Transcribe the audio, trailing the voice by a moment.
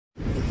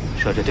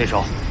设置对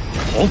手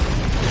红。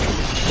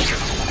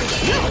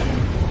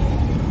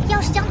要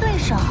是将对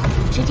手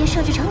直接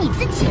设置成你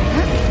自己呢？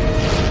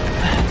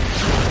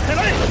开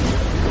雷！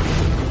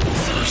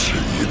此事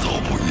宜早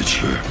不宜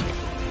迟。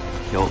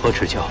有何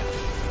指教？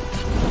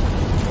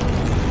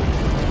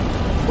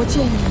我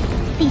建议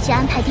立即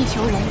安排地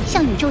球人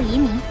向宇宙移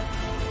民。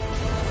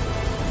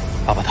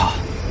阿巴塔，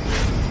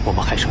我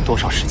们还剩多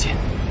少时间？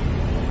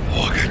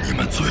我给你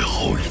们最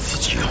后一次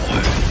机会。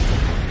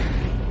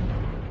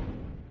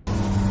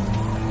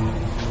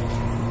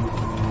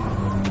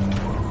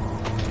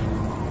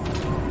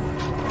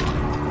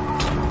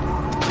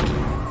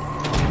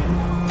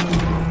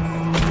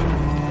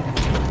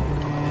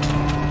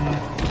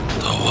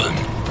他问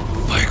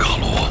白卡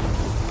罗，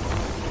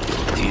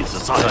弟子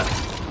在。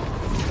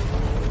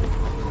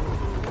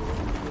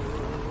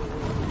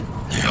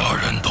你二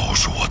人都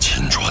是我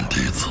亲传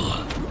弟子。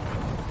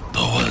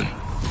德文，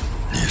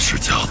你是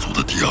家族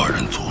的第二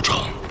任族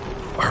长，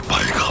而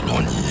白卡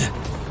罗尼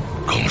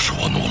更是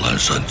我诺兰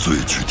山最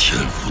具天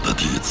赋的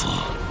弟子。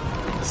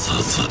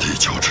此次地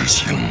球之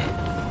行，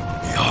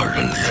你二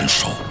人联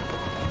手，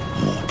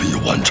务必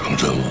完成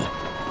任务。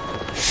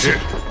是。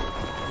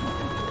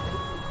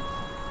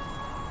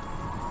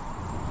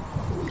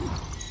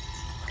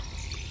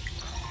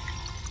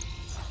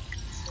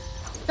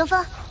罗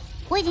峰，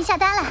我已经下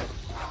单了，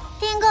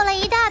订购了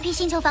一大批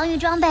星球防御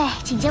装备，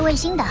警戒卫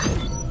星的。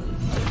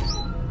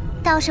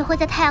到时会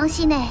在太阳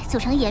系内组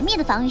成严密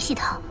的防御系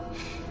统。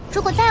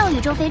如果再有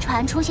宇宙飞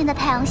船出现在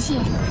太阳系，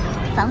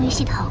防御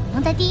系统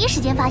能在第一时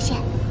间发现。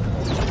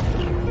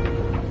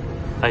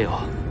还有，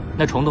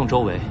那虫洞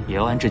周围也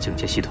要安置警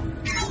戒系统。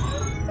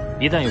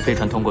一旦有飞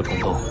船通过虫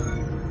洞，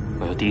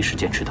我要第一时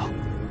间知道。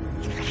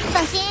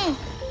放心，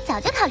早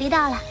就考虑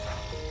到了。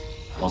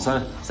老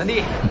三，三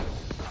弟。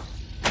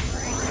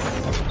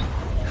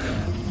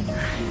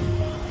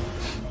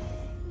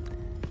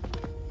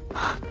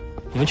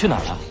你们去哪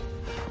儿了？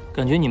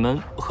感觉你们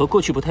和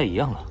过去不太一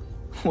样了。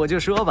我就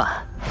说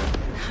吧，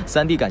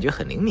三弟感觉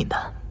很灵敏的，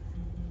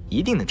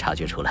一定能察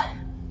觉出来。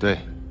对，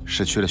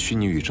是去了虚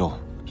拟宇宙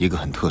一个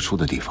很特殊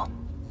的地方。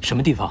什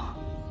么地方？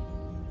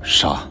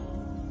沙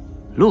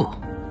路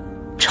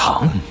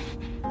长。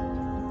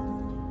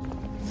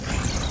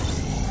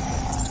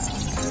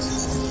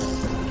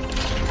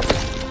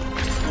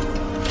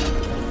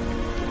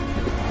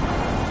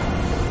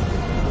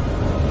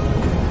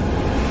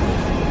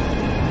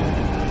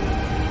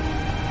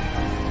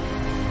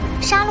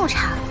杀戮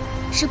场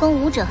是供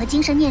武者和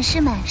精神念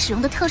师们使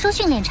用的特殊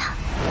训练场，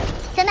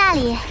在那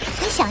里，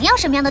你想要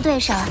什么样的对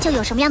手就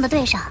有什么样的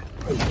对手。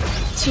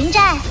群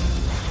战、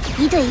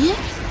1对1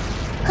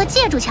和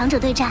借助强者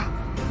对战，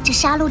这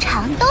杀戮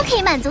场都可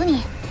以满足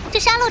你。这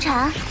杀戮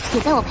场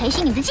也在我培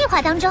训你的计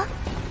划当中。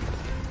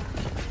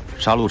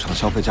杀戮场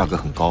消费价格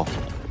很高，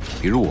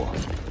比如我，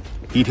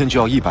一天就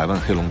要100万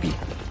黑龙币，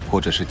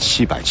或者是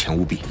700前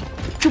乌币。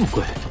这么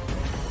贵？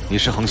你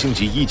是恒星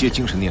级1阶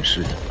精神念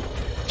师，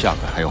价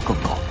格还要更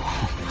高。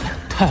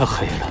太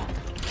黑了。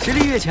实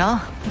力越强，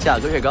价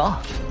格越高。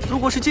如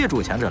果是借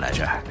助强者来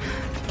这儿，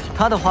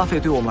他的花费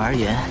对我们而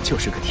言就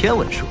是个天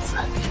文数字。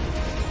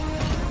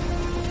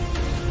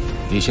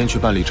你先去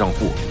办理账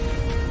户，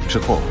之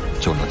后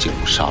就能进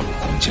入杀戮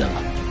空间了。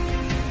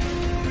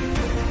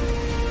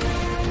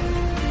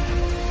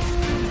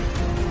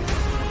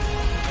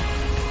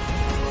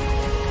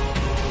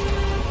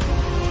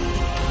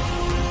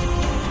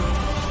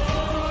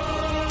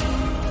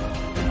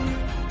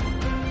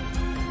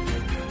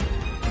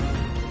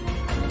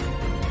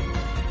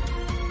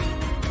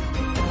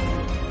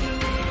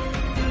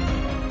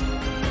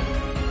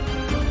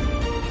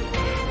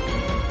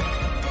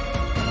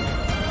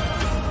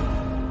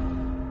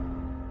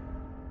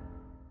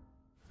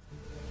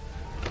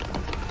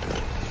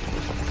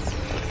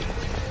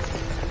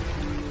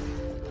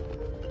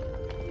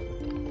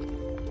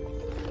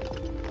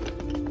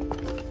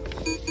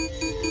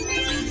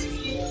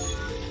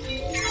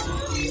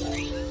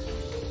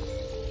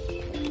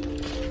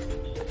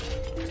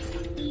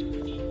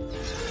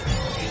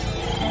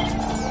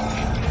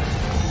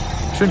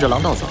顺着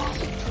廊道走，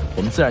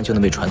我们自然就能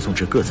被传送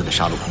至各自的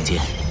杀戮空间。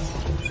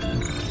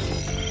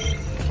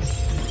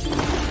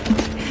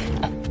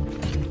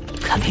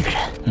看那个人，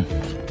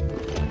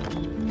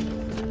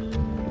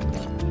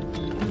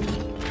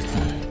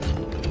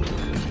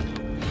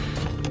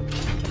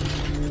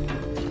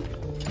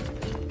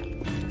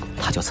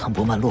他叫苍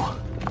博曼洛，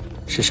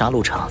是杀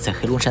戮场在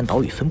黑龙山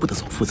岛屿分部的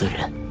总负责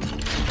人。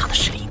他的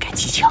实力应该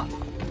极强。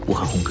我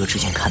和红哥之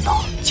前看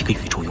到几个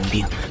宇宙佣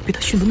兵被他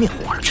训得面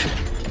红耳赤，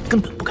根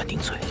本不敢顶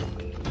嘴。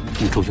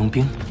宇宙佣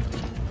兵？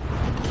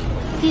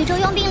宇宙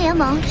佣兵联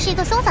盟是一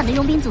个松散的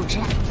佣兵组织，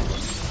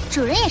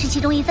主人也是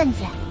其中一份子。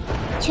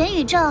全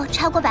宇宙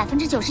超过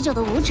99%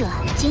的武者、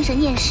精神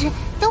念师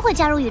都会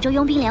加入宇宙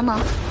佣兵联盟。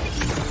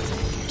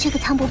这个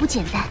苍博不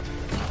简单，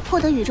获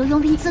得宇宙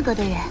佣兵资格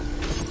的人，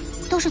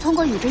都是通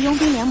过宇宙佣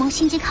兵联盟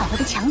星级考核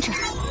的强者。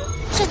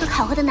这个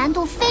考核的难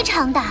度非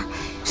常大，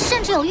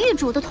甚至有狱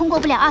主都通过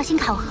不了2星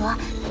考核，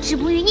止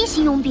步于1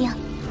星佣兵。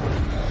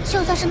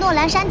就算是诺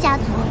兰山家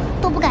族，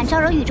都不敢招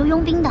惹宇宙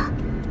佣兵的。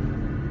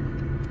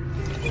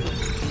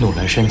诺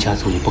兰山家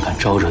族也不敢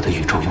招惹的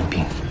宇宙佣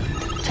兵，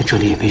在这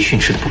里也被训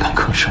斥的不敢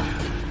吭声，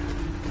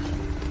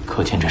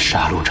可见这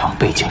杀戮场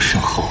背景深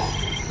厚。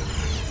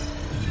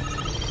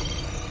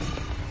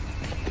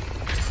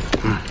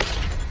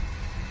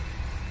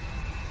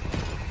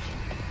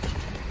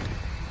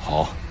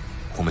好，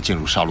我们进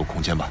入杀戮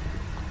空间吧。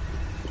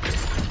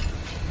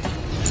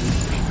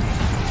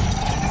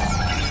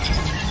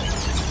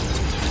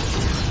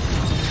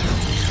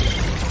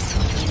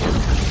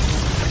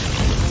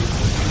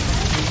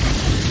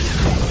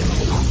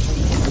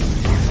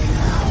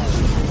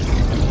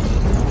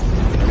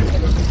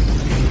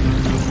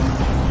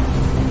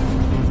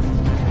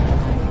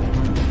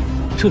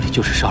这里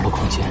就是杀戮空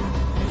间。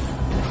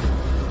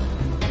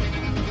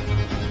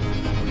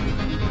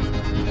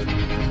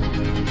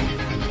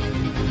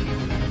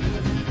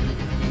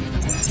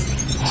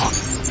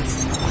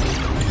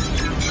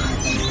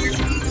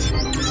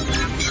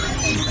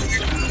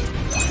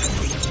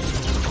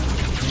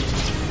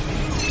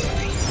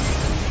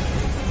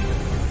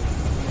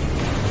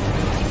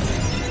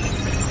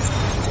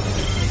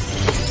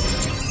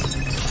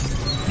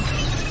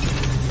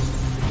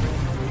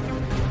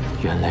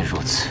原来如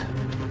此。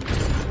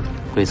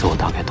规则我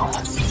大概懂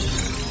了。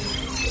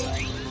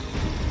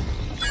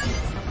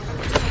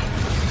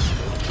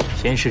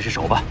先试试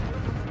手吧，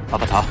巴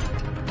巴塔，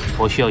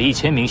我需要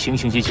1000名行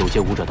星级9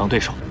阶武者当对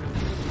手。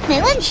没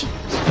问题。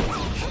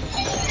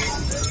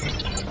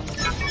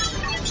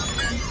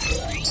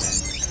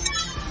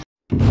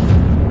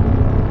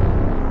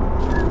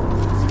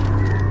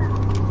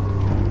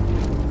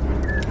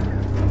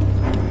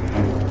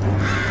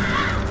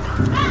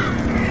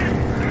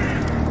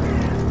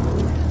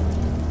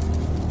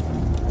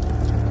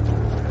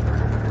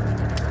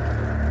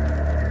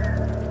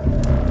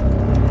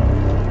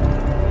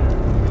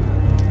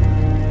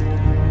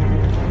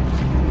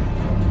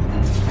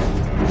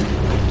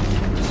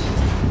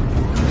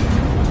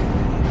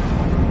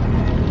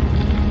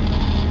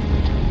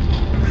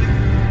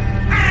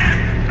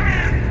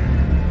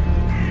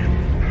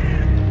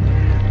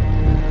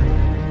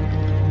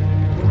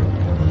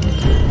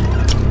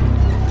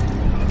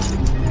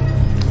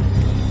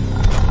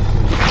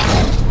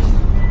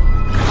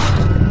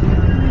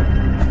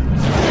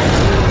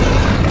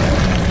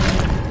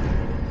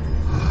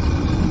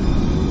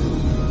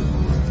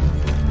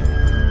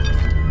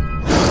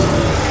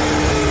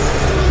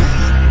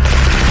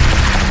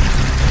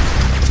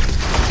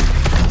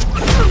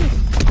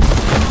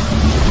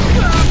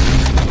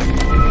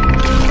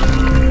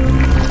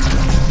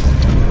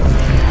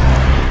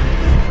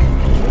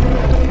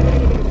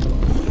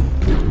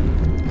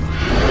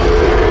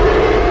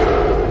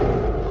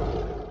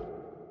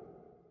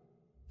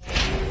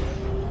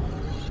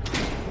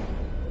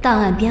档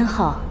案编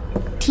号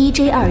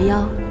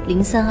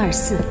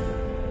TJ210324，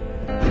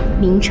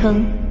名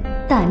称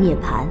大涅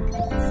槃。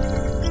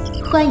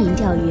欢迎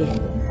调阅，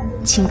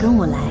请跟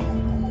我来。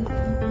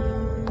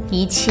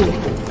一切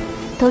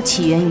都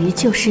起源于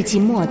旧世纪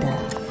末的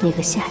那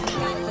个夏天，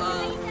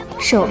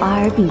受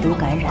RR 病毒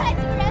感染，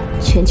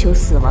全球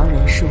死亡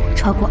人数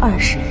超过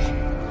20亿。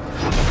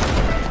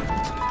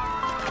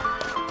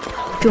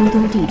中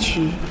东地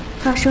区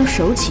发生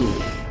首起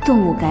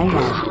动物感染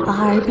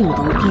RR 病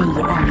毒变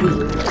异案例，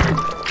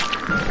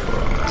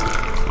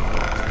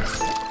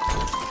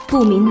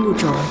不明物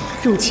种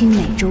入侵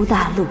美洲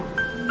大陆，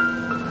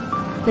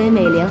北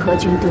美联合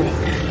军队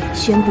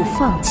宣布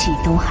放弃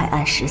东海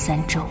岸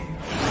13州。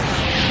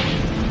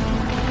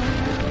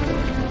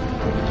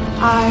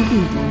RR 病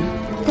毒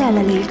带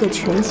来了一个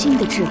全新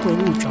的智慧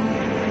物种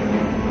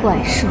——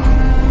怪兽。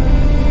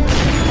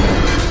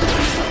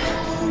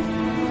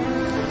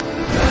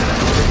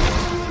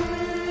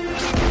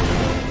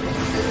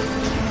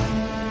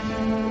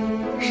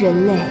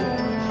人类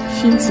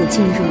因此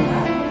进入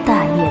了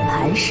大涅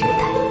槃时代。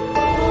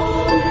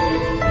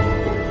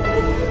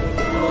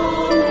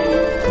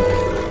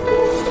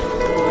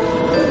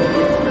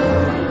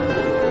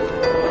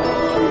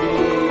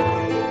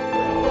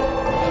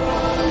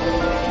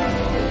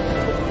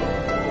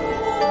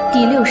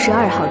第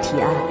62号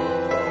提案：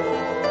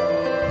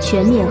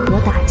全面核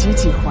打击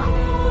计划。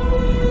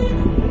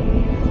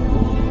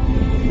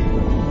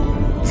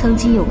曾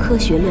经有科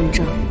学论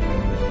证，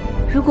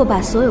如果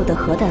把所有的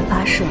核弹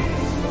发射，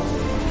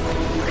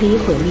可以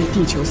毁灭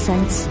地球3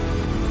次。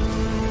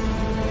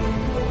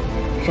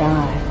然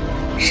而，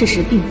事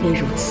实并非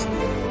如此。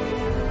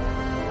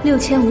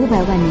6500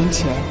万年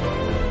前，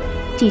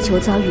地球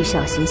遭遇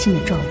小行星的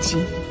撞击，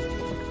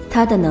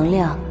它的能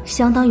量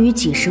相当于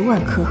几十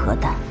万颗核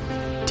弹，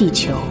地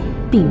球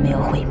并没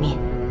有毁灭。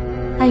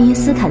爱因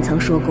斯坦曾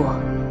说过：“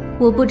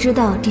我不知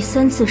道第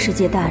3次世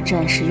界大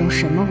战使用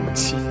什么武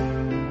器，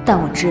但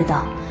我知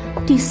道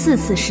第4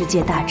次世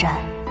界大战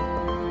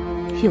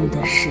用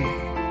的是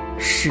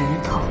石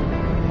头。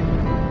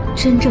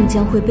真正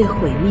将会被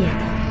毁灭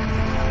的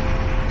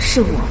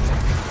是我们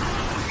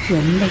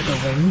人类的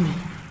文明。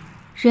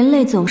人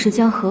类总是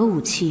将核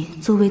武器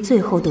作为最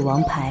后的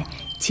王牌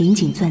紧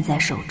紧攥在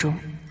手中，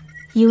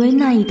以为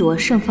那一朵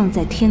盛放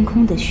在天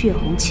空的血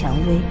红蔷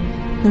薇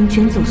能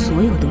卷走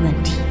所有的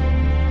问题。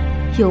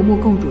有目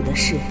共睹的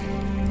是，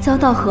遭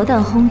到核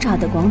弹轰炸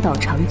的广岛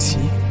长崎，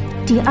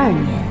第2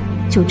年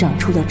就长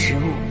出了植物。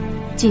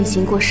进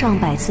行过上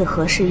百次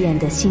核试验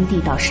的新地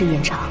岛试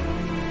验场，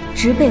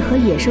植被和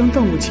野生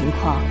动物情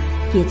况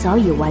也早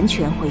已完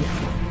全恢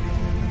复。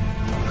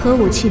核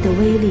武器的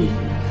威力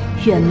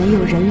远没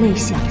有人类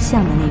想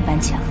象的那般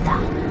强大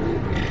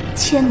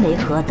，1000枚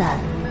核弹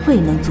未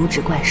能阻止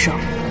怪兽。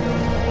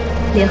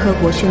联合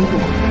国宣布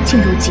进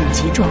入紧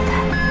急状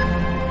态，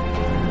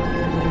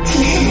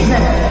请市民们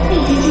立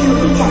即进入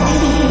地下基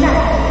地避难。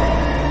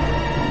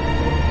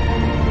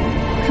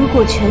如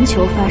果全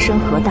球发生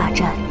核大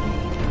战，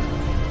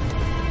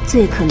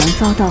最可能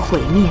遭到毁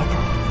灭的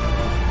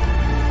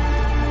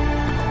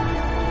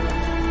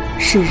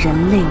是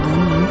人类文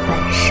明本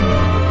身。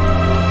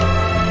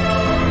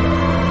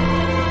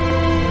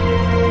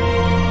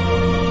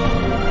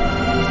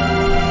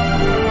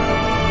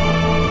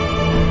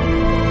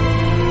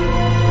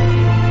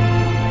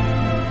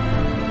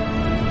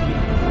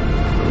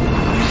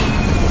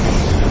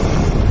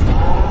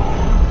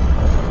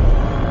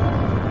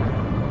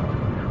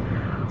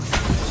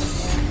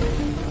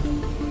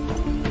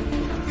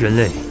人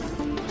类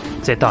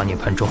在大涅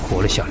槃中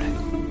活了下来，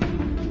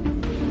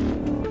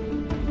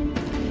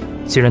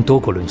虽然多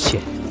国沦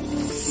陷，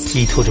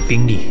依托着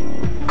兵力、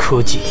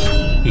科技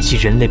以及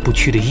人类不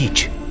屈的意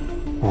志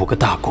，5个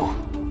大国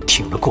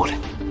挺了过来。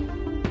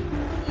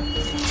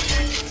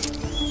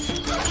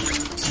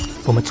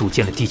我们组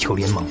建了地球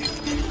联盟，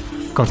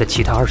更在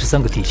其他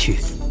23个地区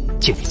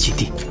建立基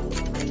地。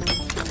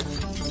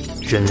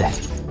人类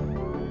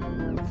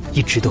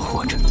一直都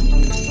活着。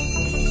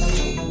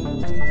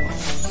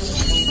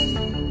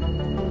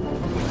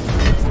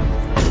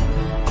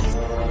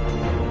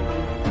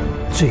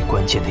最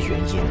关键的原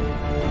因，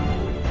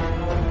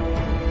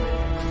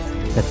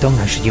那当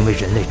然是因为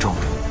人类中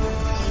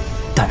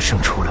诞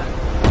生出了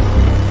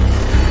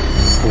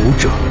武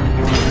者。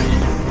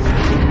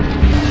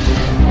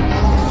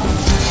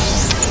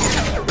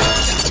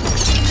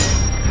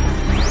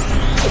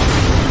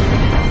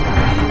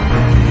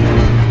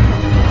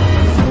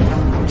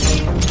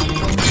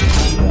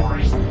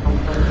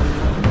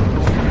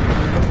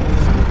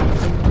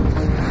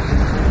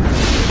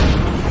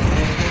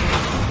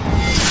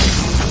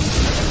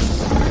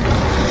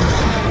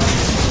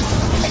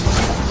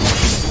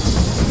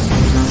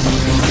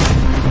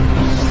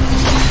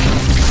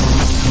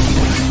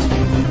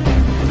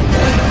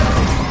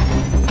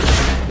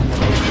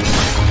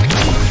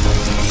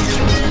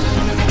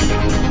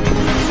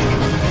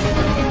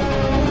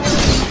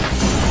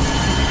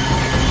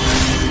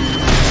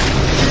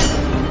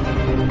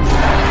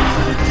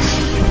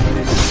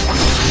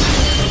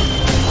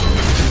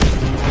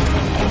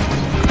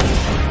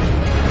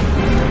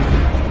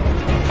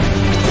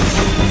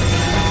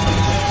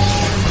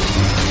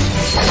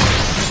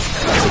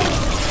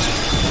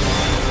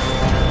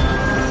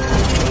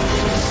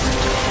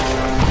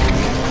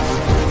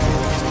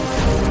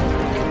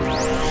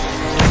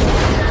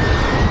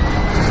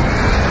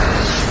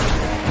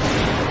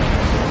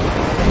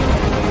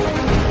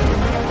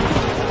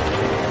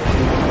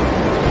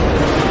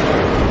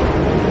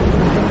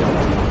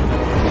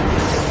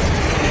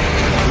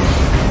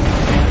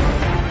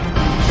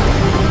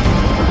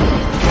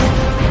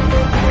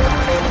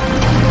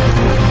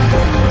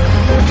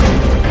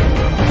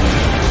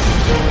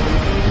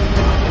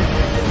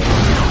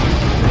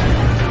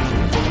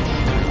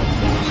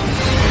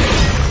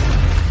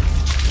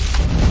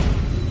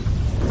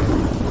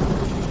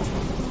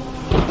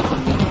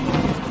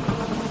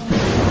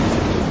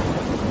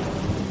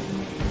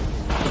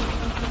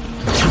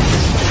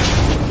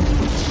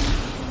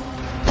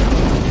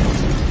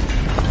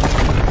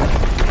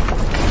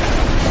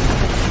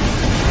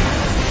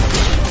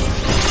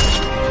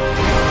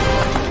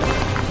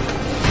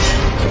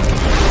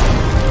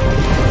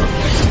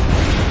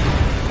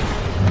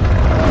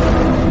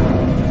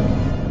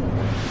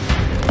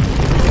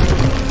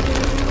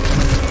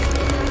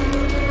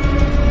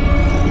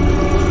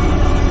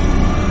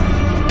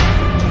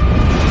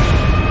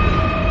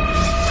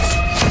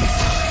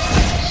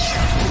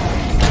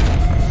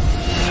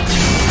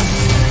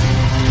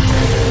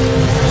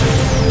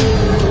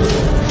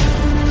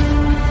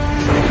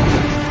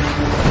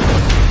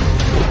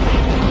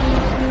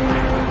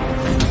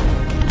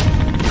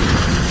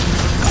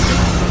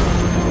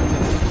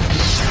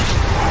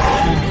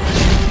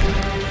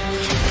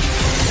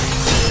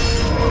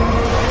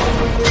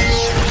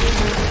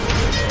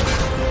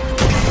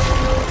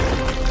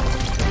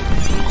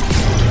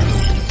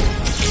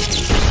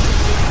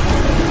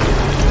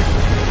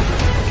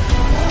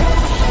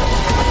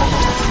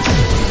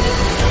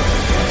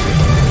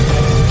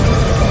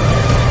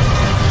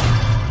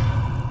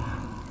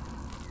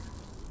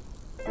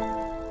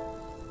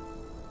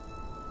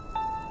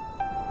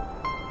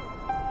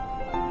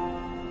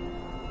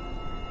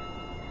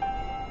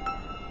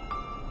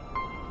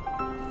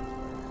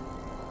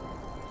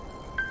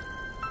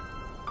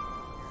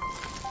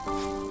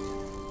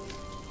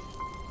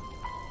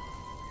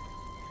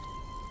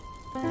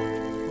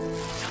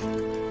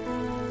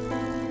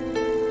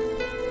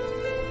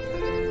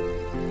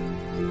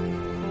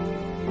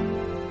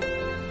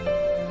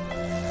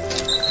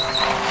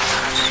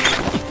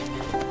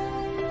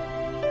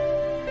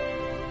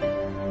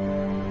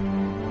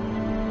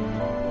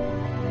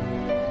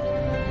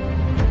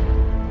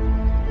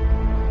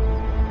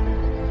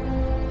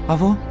阿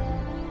峰，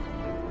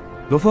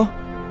罗峰，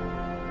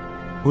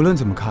无论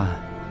怎么看，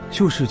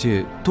旧世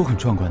界都很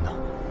壮观的。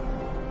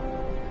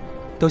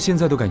到现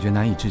在都感觉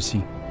难以置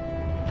信，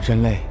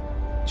人类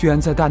居然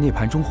在大涅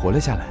槃中活了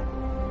下来。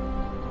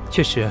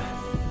确实，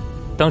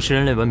当时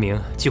人类文明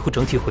几乎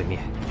整体毁灭。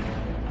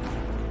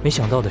没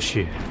想到的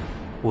是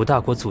，5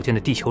大国组建的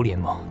地球联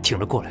盟挺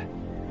了过来，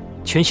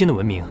全新的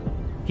文明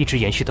一直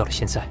延续到了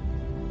现在。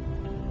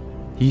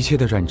一切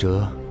的转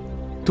折，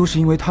都是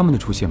因为他们的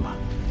出现吧？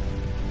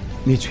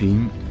那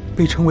群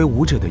被称为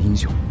武者的英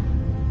雄。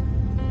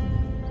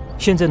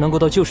现在能够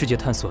到旧世界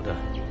探索的，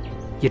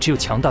也只有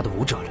强大的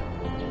武者了。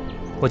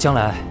我将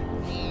来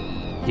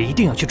也一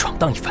定要去闯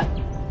荡一番。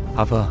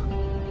阿峰，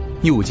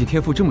你武技天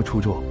赋这么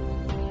出众，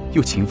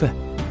又勤奋，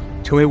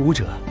成为武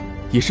者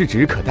也是指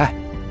日可待。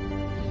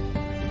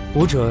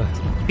武者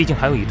毕竟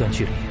还有一段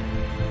距离，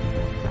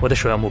我的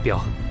首要目标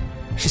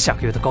是下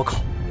个月的高考。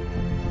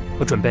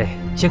我准备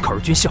先考入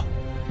军校，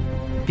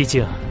毕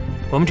竟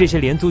我们这些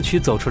廉租区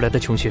走出来的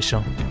穷学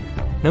生，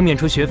能免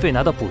除学费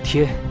拿到补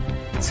贴，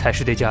才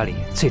是对家里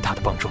最大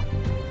的帮助。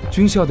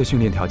军校的训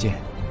练条件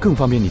更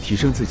方便你提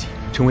升自己，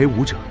成为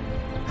武者。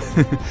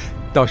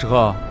到时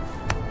候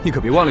你可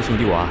别忘了兄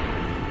弟我啊！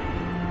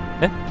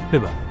哎，贝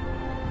本，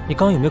你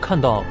刚刚有没有看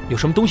到有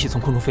什么东西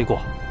从空中飞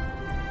过？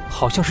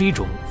好像是一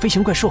种飞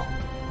行怪兽。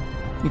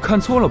你看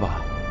错了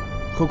吧？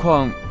何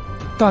况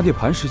大涅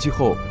槃时期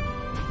后，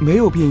没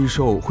有变异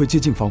兽会接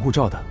近防护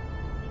罩的。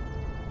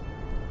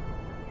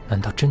难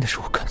道真的是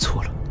我看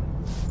错了？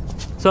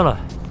算了，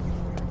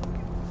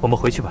我们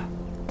回去吧。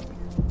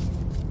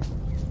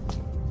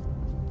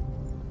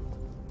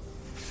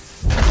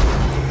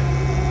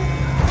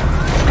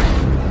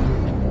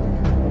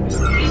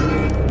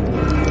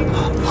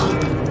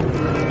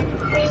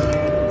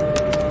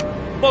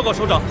报告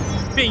首长，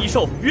变异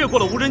兽越过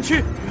了无人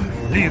区，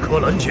立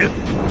刻拦截。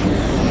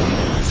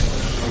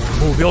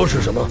目标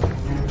是什么？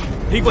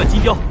黑冠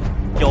金雕，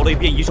雕类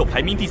变异兽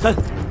排名第3，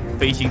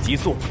飞行极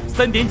速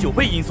3.9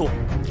倍音速，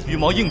羽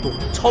毛硬度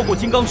超过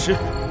金刚石，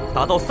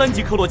达到3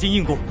级克洛金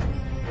硬度。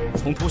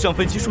从图像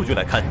分析数据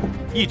来看，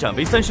翼展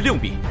为36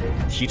米，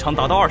体长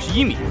达到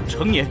21米，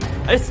成年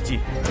S 级。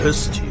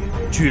S 级，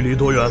距离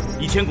多远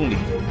？1000公里。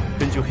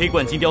根据黑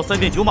冠金雕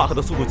3.9马赫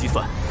的速度计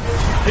算，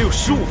还有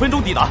15分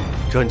钟抵达。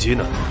战机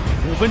呢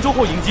？5分钟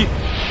后迎击。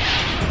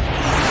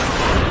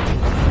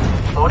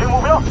锁定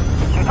目标，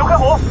请求开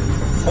火。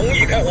同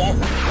意开火。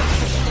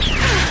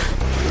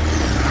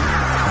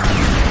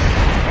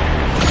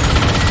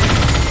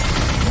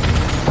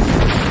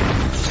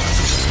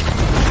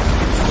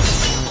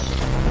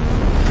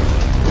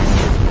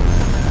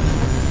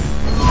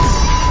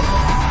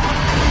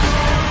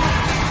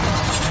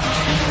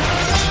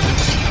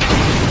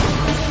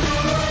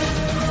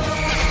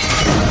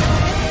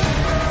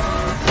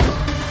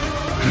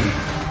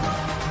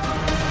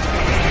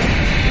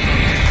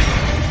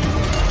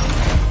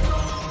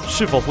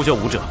是否呼叫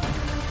武者？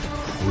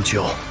呼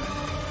叫，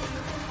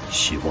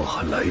希望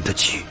还来得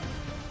及。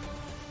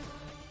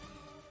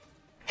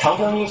长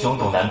江英雄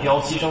董南彪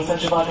牺牲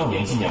38周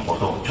年纪念活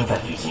动正在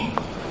举行，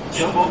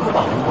全国各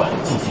大武馆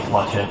进行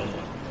花圈。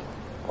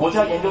国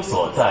家研究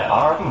所在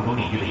RR 病毒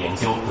领域的研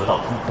究得到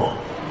突破，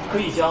可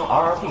以将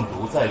RR 病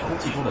毒在空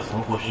气中的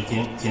存活时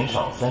间减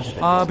少30分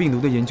钟。RR 病毒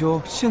的研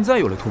究现在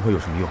有了突破有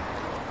什么用？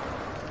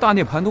大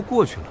涅槃都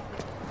过去了，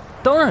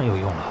当然有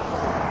用了。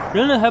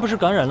人类还不是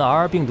感染了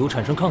RR 病毒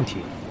产生抗体，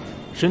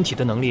身体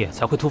的能力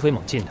才会突飞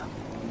猛进的。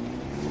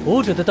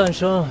武者的诞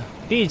生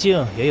毕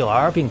竟也有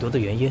RR 病毒的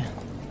原因。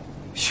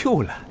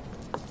又来，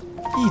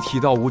一提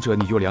到武者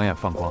你就两眼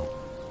放光。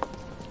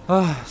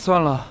唉，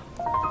算了，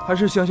还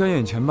是想想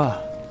眼前吧。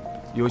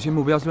有些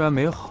目标虽然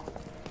美好，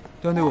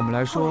但对我们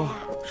来说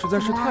实在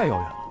是太遥远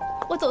了。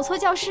我走错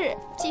教室，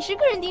几十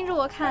个人盯着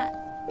我看。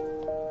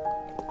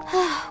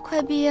唉，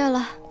快毕业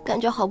了，感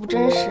觉好不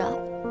真实啊。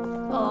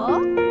哦，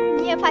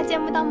你也怕见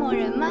不到某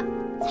人吗？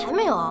才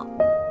没有。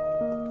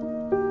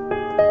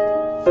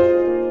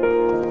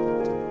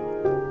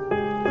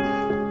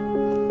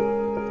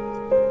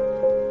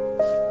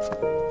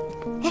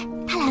哎，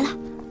他来了，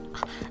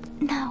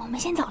那我们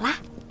先走啦，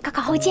高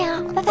考后见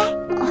啊，拜拜，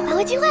把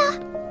握机会啊。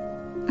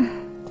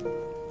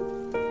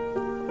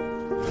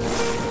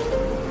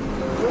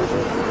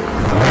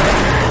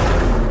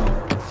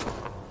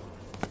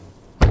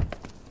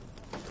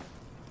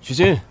许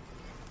昕，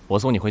我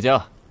送你回家。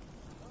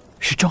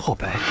是张浩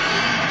白。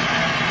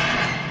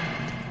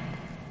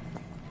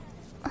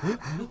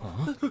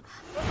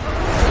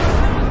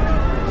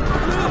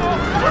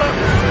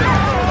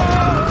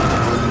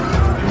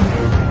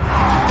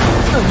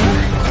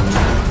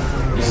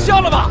你瞎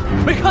了吧？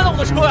没看到我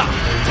的车呀？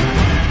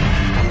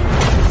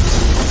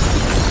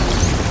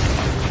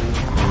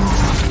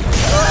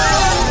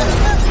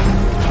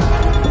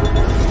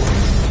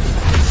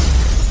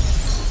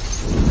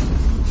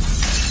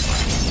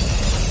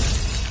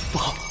不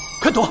好，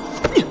快躲！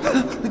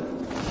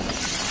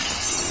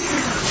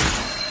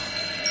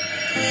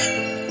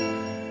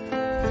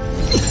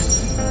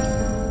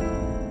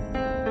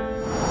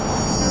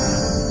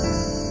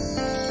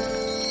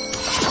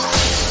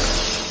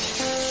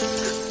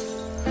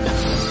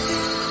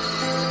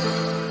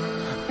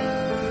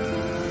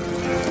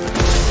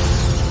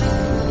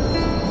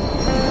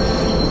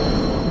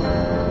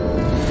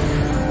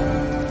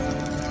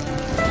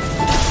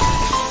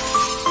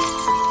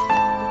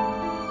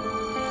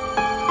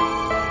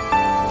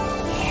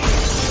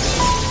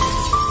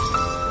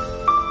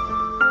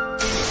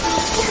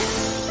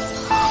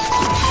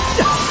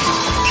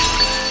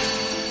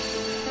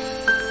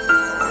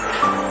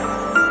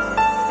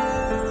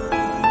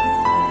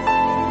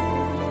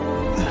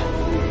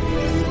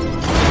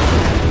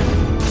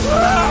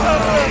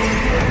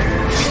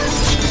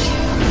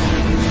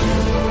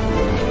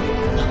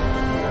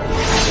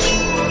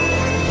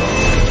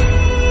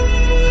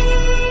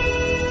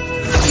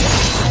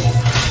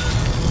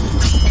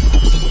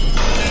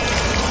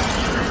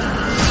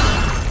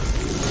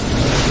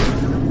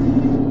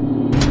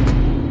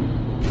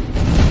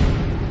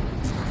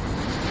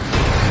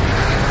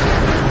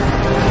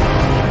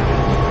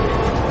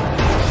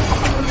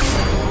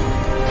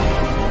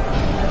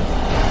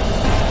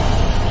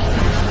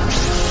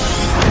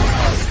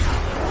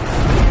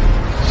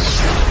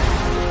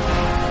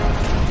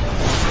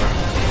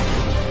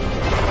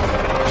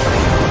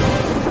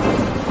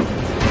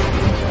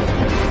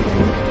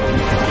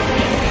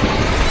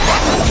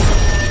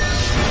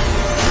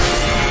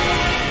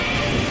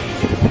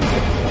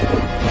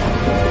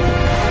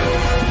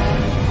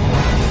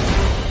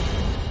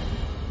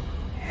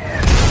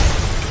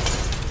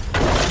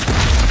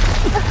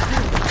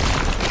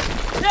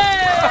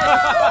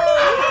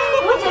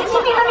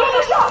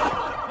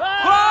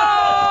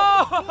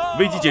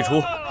危机解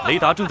除，雷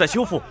达正在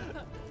修复。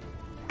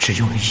只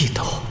用了1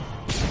刀，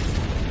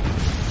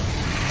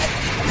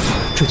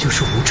这就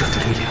是武者的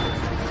力量，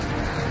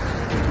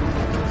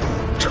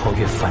超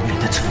越凡人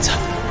的存在。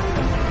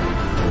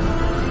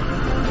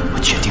我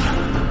决定了，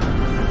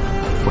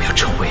我要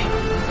成为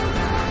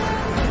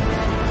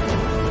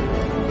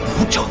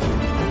武者。